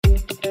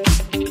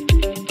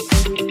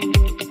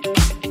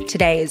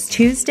Today is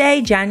Tuesday,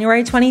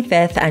 January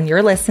 25th, and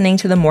you're listening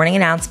to the morning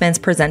announcements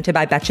presented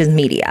by Betches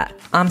Media.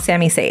 I'm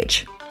Sammy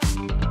Sage.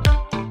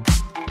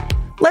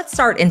 Let's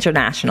start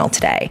international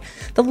today.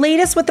 The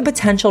latest with the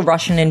potential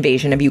Russian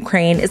invasion of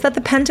Ukraine is that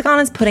the Pentagon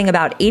is putting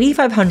about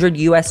 8,500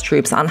 U.S.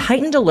 troops on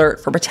heightened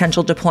alert for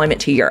potential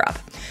deployment to Europe.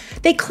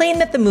 They claim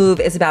that the move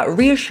is about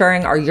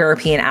reassuring our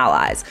European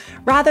allies,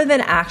 rather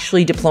than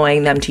actually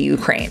deploying them to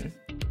Ukraine.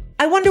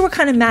 I wonder what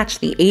kind of match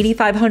the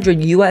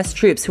 8,500 U.S.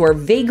 troops who are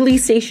vaguely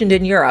stationed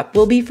in Europe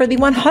will be for the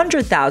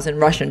 100,000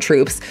 Russian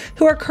troops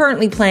who are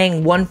currently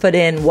playing one foot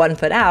in, one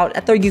foot out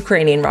at the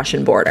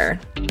Ukrainian-Russian border.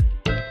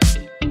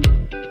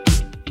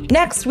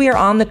 Next, we are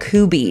on the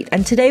coup beat,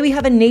 and today we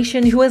have a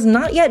nation who has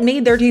not yet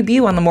made their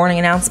debut on the morning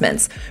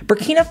announcements.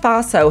 Burkina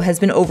Faso has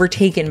been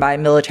overtaken by a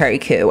military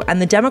coup,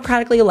 and the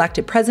democratically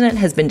elected president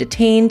has been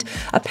detained,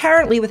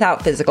 apparently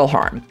without physical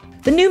harm.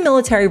 The new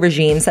military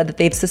regime said that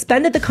they've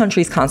suspended the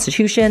country's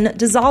constitution,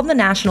 dissolved the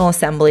National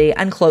Assembly,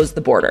 and closed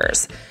the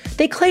borders.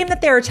 They claim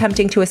that they're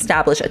attempting to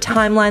establish a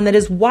timeline that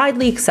is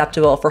widely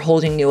acceptable for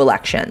holding new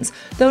elections,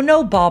 though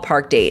no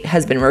ballpark date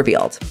has been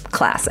revealed.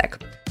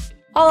 Classic.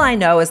 All I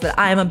know is that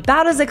I am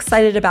about as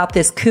excited about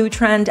this coup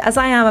trend as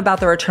I am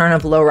about the return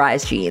of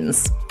low-rise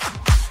jeans.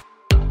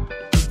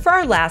 For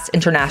our last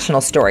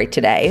international story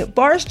today,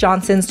 Boris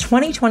Johnson's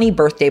 2020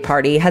 birthday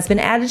party has been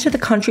added to the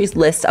country's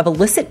list of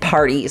illicit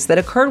parties that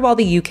occurred while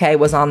the UK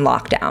was on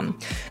lockdown.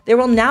 There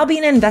will now be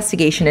an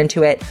investigation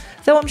into it,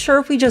 though I'm sure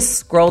if we just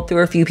scrolled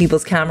through a few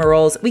people's camera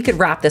rolls, we could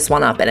wrap this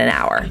one up in an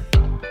hour.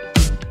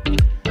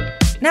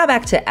 Now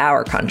back to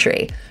our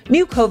country.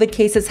 New COVID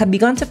cases have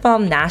begun to fall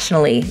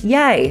nationally,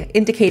 yay,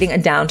 indicating a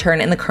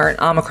downturn in the current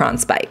Omicron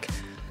spike.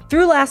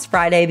 Through last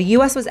Friday, the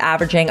U.S. was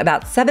averaging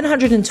about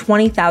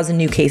 720,000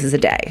 new cases a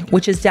day,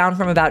 which is down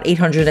from about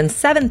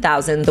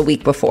 807,000 the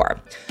week before,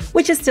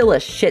 which is still a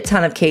shit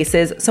ton of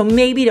cases, so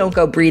maybe don't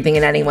go breathing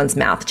in anyone's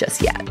mouth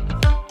just yet.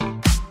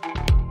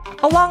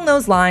 Along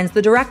those lines,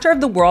 the director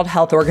of the World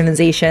Health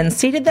Organization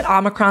stated that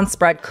Omicron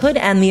spread could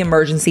end the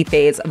emergency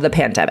phase of the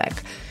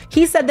pandemic.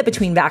 He said that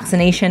between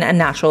vaccination and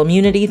natural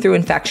immunity through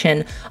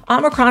infection,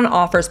 Omicron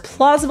offers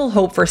plausible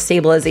hope for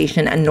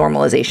stabilization and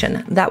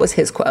normalization. That was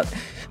his quote.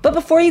 But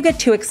before you get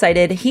too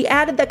excited, he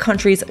added that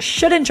countries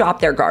shouldn't drop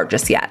their guard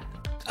just yet.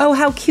 Oh,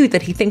 how cute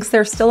that he thinks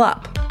they're still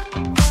up.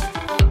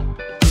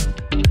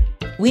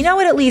 We know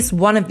what at least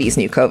one of these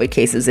new COVID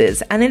cases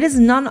is, and it is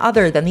none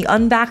other than the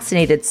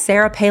unvaccinated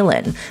Sarah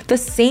Palin, the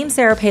same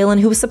Sarah Palin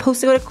who was supposed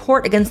to go to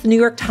court against the New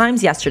York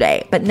Times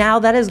yesterday, but now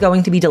that is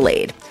going to be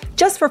delayed.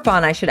 Just for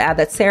fun, I should add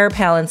that Sarah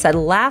Palin said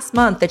last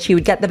month that she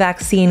would get the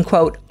vaccine,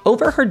 quote,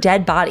 over her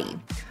dead body.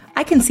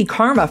 I can see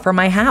karma for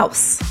my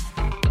house.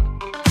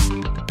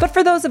 But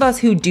for those of us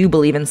who do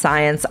believe in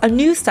science, a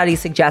new study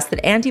suggests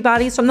that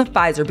antibodies from the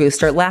Pfizer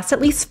booster last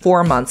at least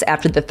 4 months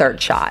after the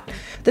third shot.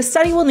 The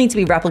study will need to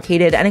be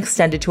replicated and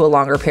extended to a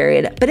longer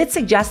period, but it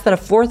suggests that a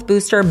fourth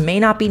booster may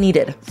not be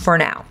needed for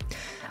now.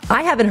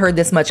 I haven't heard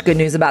this much good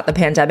news about the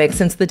pandemic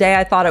since the day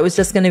I thought it was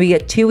just going to be a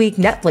 2-week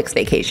Netflix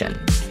vacation.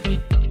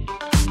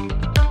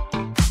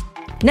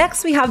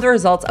 Next, we have the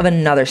results of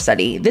another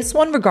study, this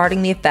one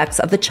regarding the effects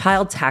of the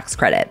child tax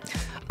credit.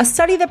 A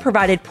study that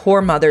provided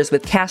poor mothers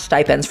with cash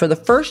stipends for the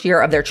first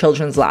year of their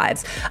children's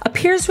lives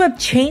appears to have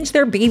changed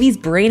their baby's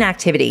brain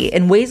activity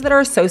in ways that are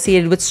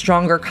associated with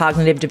stronger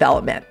cognitive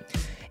development.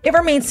 It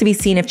remains to be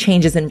seen if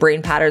changes in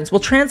brain patterns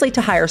will translate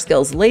to higher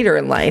skills later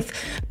in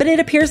life, but it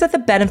appears that the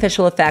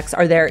beneficial effects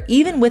are there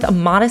even with a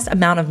modest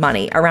amount of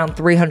money, around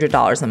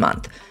 $300 a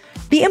month.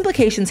 The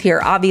implications here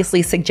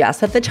obviously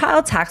suggest that the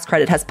child tax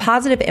credit has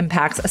positive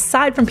impacts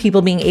aside from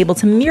people being able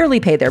to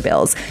merely pay their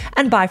bills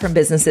and buy from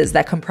businesses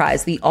that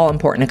comprise the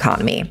all-important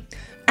economy.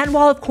 And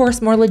while, of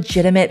course, more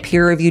legitimate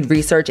peer-reviewed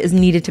research is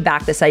needed to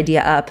back this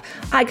idea up,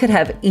 I could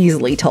have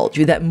easily told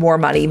you that more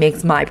money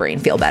makes my brain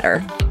feel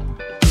better.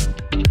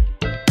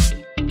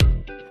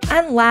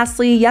 And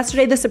lastly,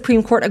 yesterday the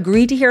Supreme Court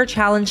agreed to hear a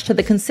challenge to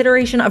the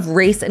consideration of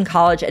race in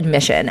college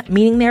admission,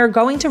 meaning they are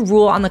going to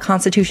rule on the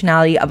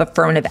constitutionality of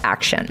affirmative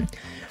action.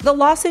 The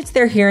lawsuits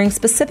they're hearing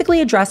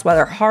specifically address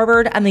whether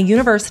Harvard and the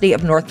University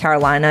of North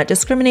Carolina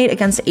discriminate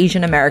against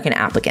Asian American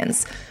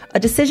applicants. A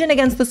decision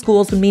against the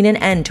schools would mean an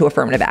end to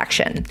affirmative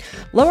action.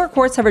 Lower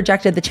courts have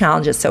rejected the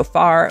challenges so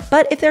far,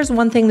 but if there's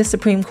one thing the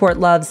Supreme Court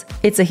loves,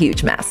 it's a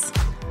huge mess.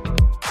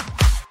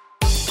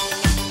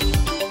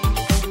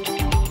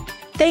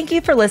 Thank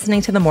you for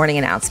listening to the morning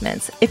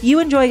announcements. If you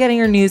enjoy getting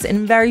your news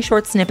in very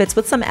short snippets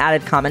with some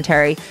added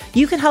commentary,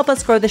 you can help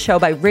us grow the show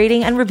by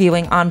rating and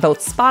reviewing on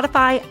both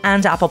Spotify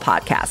and Apple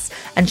Podcasts,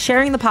 and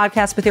sharing the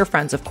podcast with your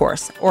friends, of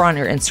course, or on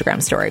your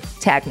Instagram story.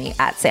 Tag me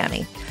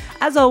 @Sammy.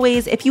 As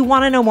always, if you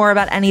want to know more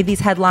about any of these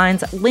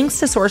headlines, links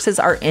to sources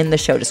are in the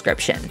show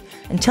description.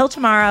 Until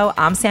tomorrow,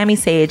 I'm Sammy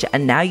Sage,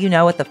 and now you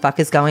know what the fuck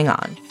is going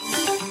on.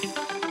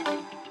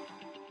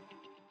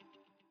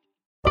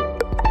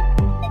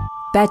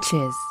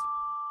 Betches.